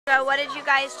So what did you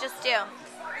guys just do?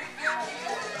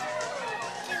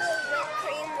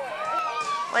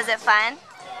 Was it fun?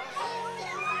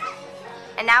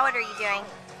 And now what are you doing?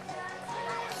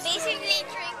 Basically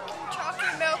drink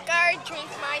chocolate milk. I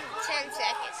drink mine in 10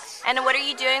 seconds. And what are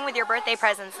you doing with your birthday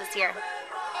presents this year?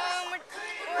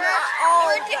 Not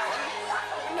all of them.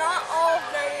 Not all of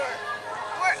them.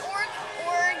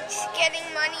 We're just getting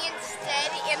money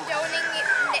instead and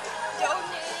donating it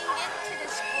to the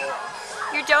school.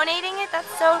 You're donating it? That's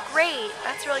so great.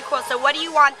 That's really cool. So what do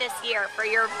you want this year for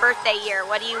your birthday year?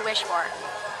 What do you wish for?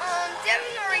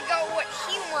 Devon already got what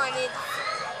he wanted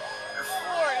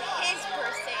for his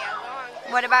birthday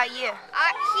along. What about you?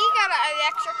 He got an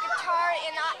electric guitar,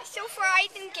 and so far I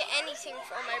didn't get anything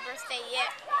for my birthday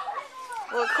yet.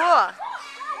 Well, cool.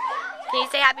 Can you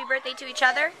say happy birthday to each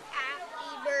other?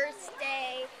 Happy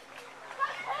birthday.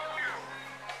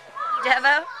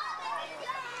 Devo?